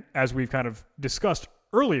 again, as we've kind of discussed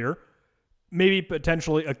earlier, maybe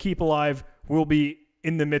potentially a keep alive will be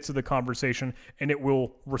in the midst of the conversation and it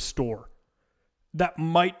will restore. That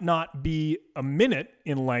might not be a minute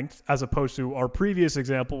in length as opposed to our previous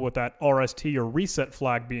example with that RST or reset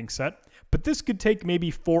flag being set, but this could take maybe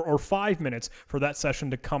 4 or 5 minutes for that session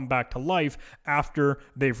to come back to life after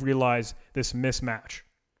they've realized this mismatch.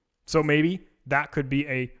 So maybe that could be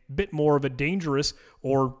a bit more of a dangerous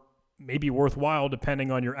or maybe worthwhile,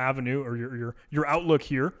 depending on your avenue or your outlook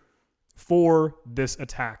here, for this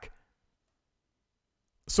attack.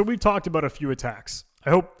 So we've talked about a few attacks. I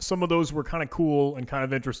hope some of those were kind of cool and kind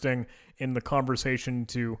of interesting in the conversation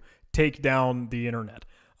to take down the internet.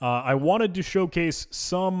 I wanted to showcase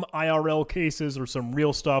some IRL cases or some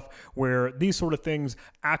real stuff where these sort of things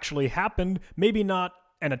actually happened. Maybe not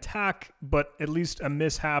an attack, but at least a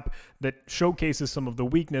mishap that showcases some of the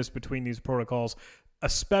weakness between these protocols,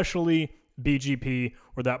 especially BGP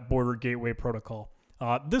or that border gateway protocol.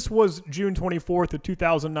 This was June 24th of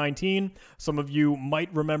 2019. Some of you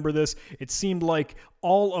might remember this. It seemed like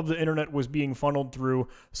all of the internet was being funneled through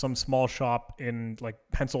some small shop in like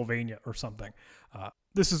Pennsylvania or something.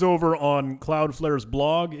 This is over on Cloudflare's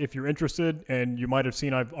blog if you're interested, and you might have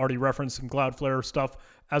seen I've already referenced some Cloudflare stuff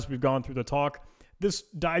as we've gone through the talk. This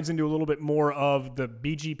dives into a little bit more of the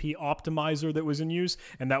BGP optimizer that was in use,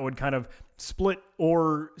 and that would kind of split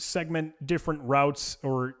or segment different routes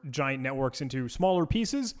or giant networks into smaller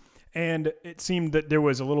pieces. And it seemed that there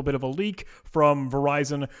was a little bit of a leak from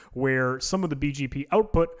Verizon where some of the BGP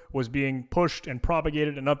output was being pushed and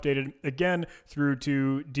propagated and updated again through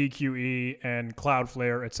to DQE and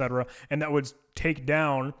Cloudflare, etc. And that would take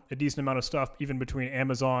down a decent amount of stuff even between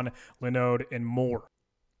Amazon, Linode, and more.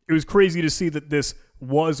 It was crazy to see that this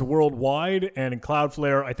was worldwide, and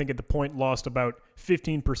Cloudflare, I think at the point, lost about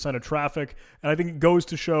 15% of traffic. And I think it goes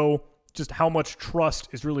to show just how much trust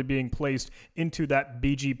is really being placed into that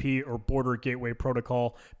BGP or border gateway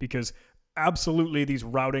protocol, because absolutely these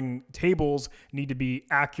routing tables need to be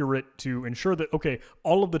accurate to ensure that, okay,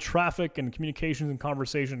 all of the traffic and communications and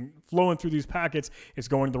conversation flowing through these packets is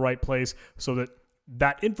going to the right place so that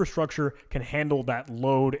that infrastructure can handle that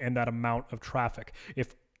load and that amount of traffic.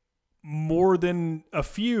 If more than a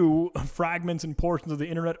few fragments and portions of the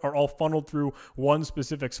internet are all funneled through one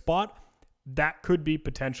specific spot, that could be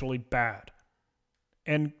potentially bad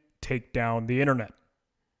and take down the internet.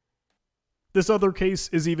 This other case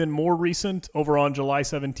is even more recent, over on July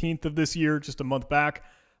 17th of this year, just a month back.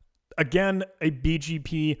 Again, a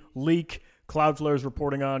BGP leak Cloudflare is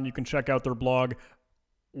reporting on. You can check out their blog.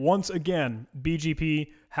 Once again, BGP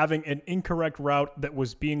having an incorrect route that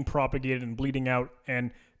was being propagated and bleeding out and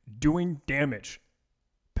doing damage,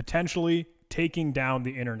 potentially taking down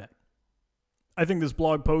the internet. I think this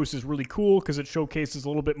blog post is really cool because it showcases a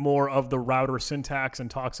little bit more of the router syntax and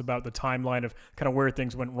talks about the timeline of kind of where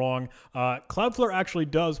things went wrong. Cloudflare actually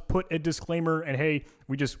does put a disclaimer, and hey,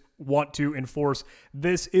 we just want to enforce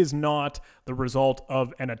this is not the result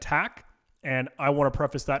of an attack. And I want to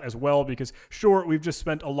preface that as well because, sure, we've just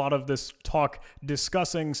spent a lot of this talk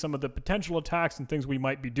discussing some of the potential attacks and things we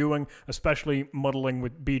might be doing, especially muddling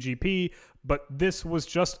with BGP. But this was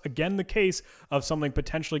just, again, the case of something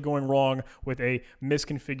potentially going wrong with a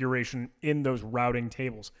misconfiguration in those routing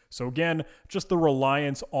tables. So again, just the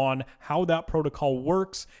reliance on how that protocol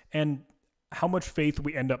works and how much faith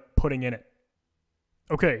we end up putting in it.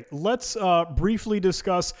 Okay, let's briefly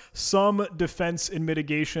discuss some defense and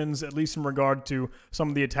mitigations, at least in regard to some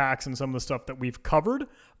of the attacks and some of the stuff that we've covered.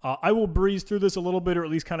 I will breeze through this a little bit, or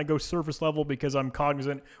at least kind of go surface level, because I'm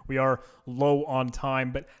cognizant we are low on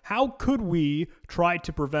time. But how could we try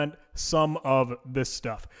to prevent some of this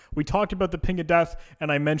stuff? We talked about the ping of death,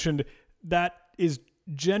 and I mentioned that is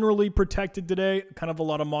generally protected today. Kind of a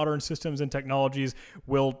lot of modern systems and technologies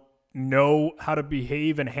will know how to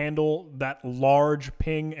behave and handle that large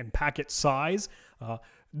ping and packet size.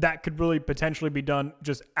 That could really potentially be done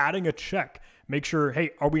just adding a check. Make sure,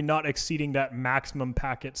 hey, are we not exceeding that maximum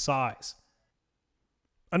packet size?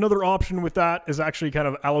 Another option with that is actually kind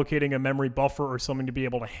of allocating a memory buffer or something to be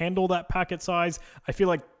able to handle that packet size. I feel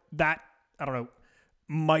like that, I don't know,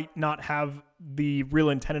 might not have the real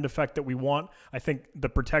intended effect that we want. I think the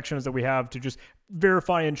protections that we have to just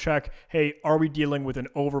verify and check, hey, are we dealing with an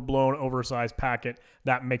overblown, oversized packet?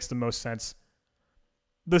 That makes the most sense.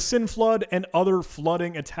 The SYN flood and other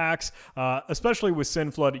flooding attacks, especially with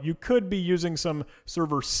SYN flood, you could be using some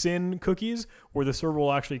server SYN cookies where the server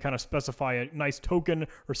will actually kind of specify a nice token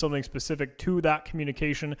or something specific to that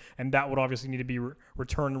communication, and that would obviously need to be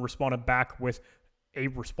returned and responded back with a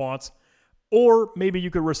response. Or maybe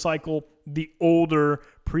you could recycle the older,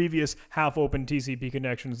 previous half-open TCP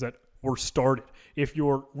connections that were started. If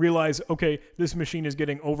you realize, okay, this machine is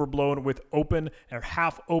getting overblown with open or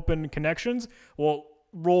half-open connections, well,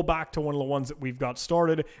 roll back to one of the ones that we've got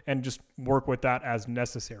started and just work with that as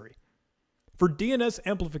necessary. For DNS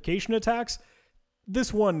amplification attacks,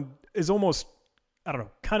 this one is almost, I don't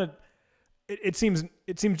know, kind of, it seems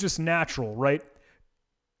just natural, right?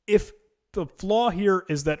 If the flaw here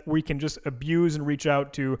is that we can just abuse and reach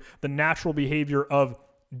out to the natural behavior of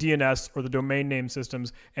DNS or the domain name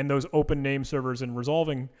systems and those open name servers and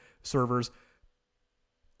resolving servers,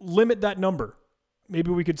 limit that number. Maybe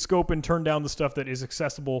we could scope and turn down the stuff that is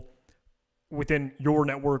accessible within your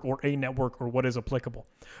network or a network or what is applicable.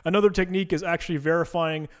 Another technique is actually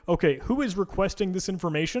verifying, okay, who is requesting this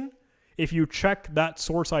information? If you check that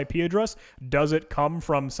source IP address, does it come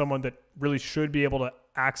from someone that really should be able to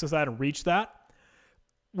access that and reach that?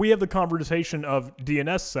 We have the conversation of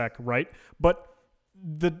DNSSEC, right? But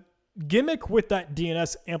the gimmick with that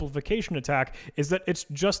DNS amplification attack is that it's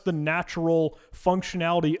just the natural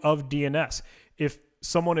functionality of DNS. If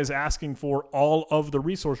someone is asking for all of the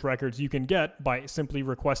resource records you can get by simply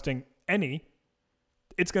requesting any,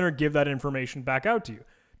 it's going to give that information back out to you.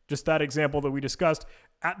 Just that example that we discussed,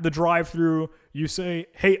 at the drive-thru, you say,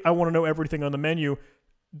 hey, I want to know everything on the menu.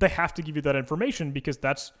 They have to give you that information because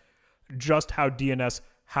that's just how DNS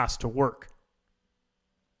has to work.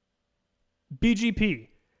 BGP.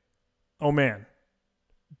 Oh man.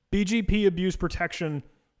 BGP abuse protection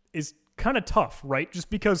is kind of tough, right? Just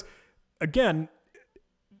because, again,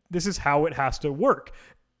 this is how it has to work.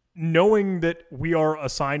 Knowing that we are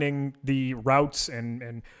assigning the routes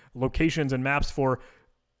and locations and maps for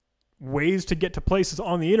ways to get to places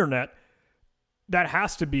on the internet, that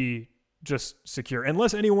has to be just secure.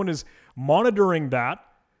 Unless anyone is monitoring that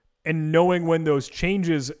and knowing when those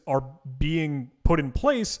changes are being put in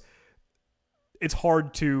place, it's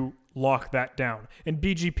hard to lock that down. And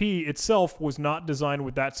BGP itself was not designed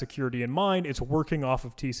with that security in mind. It's working off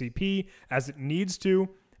of TCP as it needs to.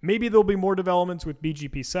 Maybe there'll be more developments with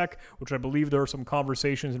BGP-SEC, which I believe there are some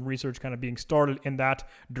conversations and research kind of being started in that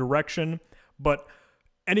direction. But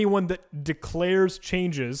anyone that declares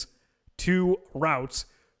changes to routes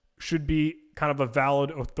should be kind of a valid,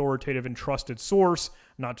 authoritative, and trusted source,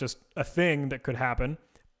 not just a thing that could happen.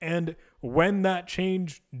 And when that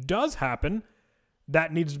change does happen,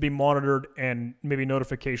 that needs to be monitored and maybe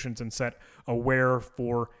notifications and set aware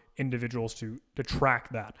for individuals to track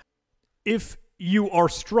that. If you are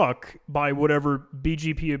struck by whatever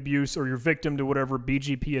BGP abuse or you're victim to whatever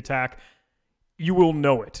BGP attack, you will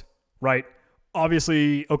know it, right?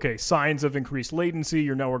 Obviously, okay, signs of increased latency,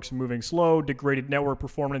 your network's moving slow, degraded network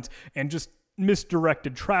performance, and just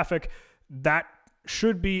misdirected traffic, that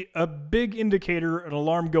should be a big indicator, an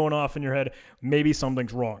alarm going off in your head. Maybe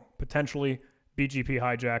something's wrong. Potentially BGP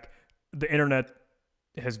hijack. The internet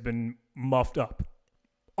has been muffed up.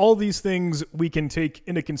 All these things we can take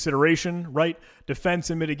into consideration, right? Defense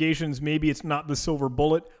and mitigations, maybe it's not the silver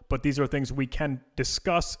bullet, but these are things we can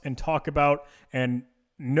discuss and talk about and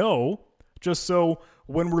know, just so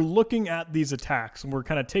when we're looking at these attacks and we're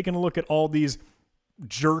kind of taking a look at all these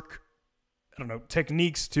jerk,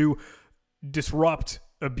 techniques to disrupt,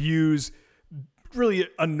 abuse, really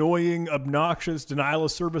annoying, obnoxious denial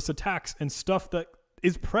of service attacks and stuff that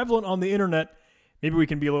is prevalent on the internet, maybe we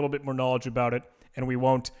can be a little bit more knowledgeable about it and we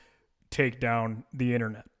won't take down the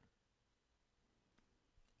internet.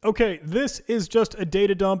 Okay, this is just a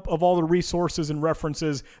data dump of all the resources and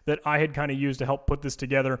references that I had kind of used to help put this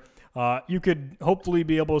together. You could hopefully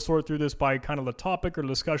be able to sort through this by kind of the topic or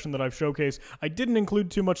discussion that I've showcased. I didn't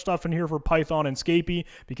include too much stuff in here for Python and Scapy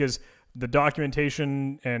because the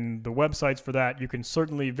documentation and the websites for that you can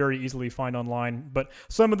certainly very easily find online. But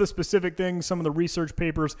some of the specific things, some of the research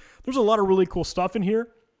papers, there's a lot of really cool stuff in here.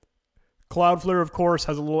 Cloudflare, of course,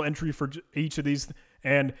 has a little entry for each of these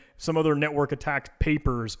and some other network attack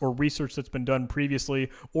papers or research that's been done previously,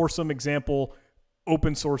 or some example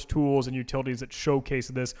open source tools and utilities that showcase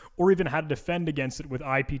this, or even how to defend against it with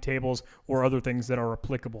IP tables or other things that are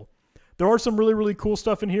applicable. There are some really, really cool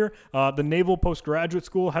stuff in here. The Naval Postgraduate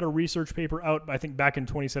School had a research paper out, I think, back in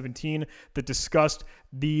 2017 that discussed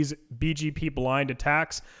these BGP blind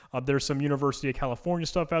attacks. There's some University of California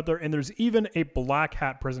stuff out there, and there's even a Black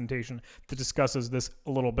Hat presentation that discusses this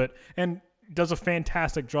a little bit and does a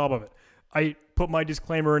fantastic job of it. I put my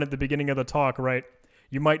disclaimer in at the beginning of the talk, right?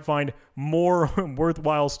 You might find more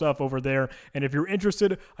worthwhile stuff over there, and if you're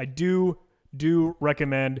interested, I do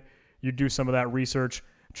recommend you do some of that research.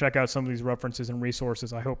 Check out some of these references and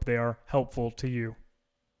resources. I hope they are helpful to you.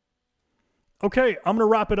 Okay, I'm going to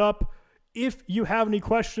wrap it up. If you have any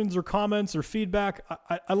questions or comments or feedback,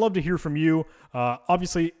 I'd love to hear from you.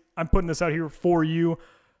 Obviously, I'm putting this out here for you.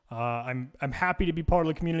 I'm happy to be part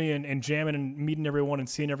of the community and jamming and meeting everyone and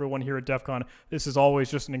seeing everyone here at DEF CON. This is always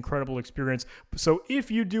just an incredible experience. So if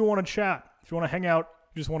you do want to chat, if you want to hang out,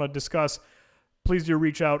 you just want to discuss, please do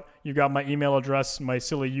reach out. You got my email address, my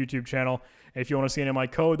silly YouTube channel. If you want to see any of my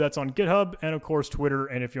code, that's on GitHub and, of course, Twitter.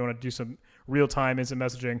 And if you want to do some real-time instant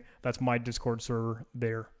messaging, that's my Discord server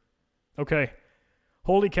there. Okay.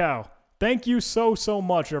 Holy cow. Thank you so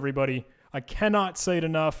much, everybody. I cannot say it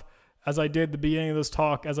enough. As I did at the beginning of this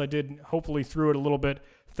talk, as I did hopefully through it a little bit,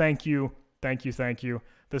 thank you. Thank you. Thank you.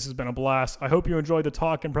 This has been a blast. I hope you enjoyed the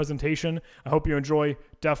talk and presentation. I hope you enjoy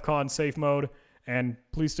DEF CON safe mode. And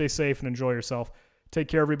please stay safe and enjoy yourself. Take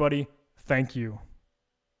care, everybody. Thank you.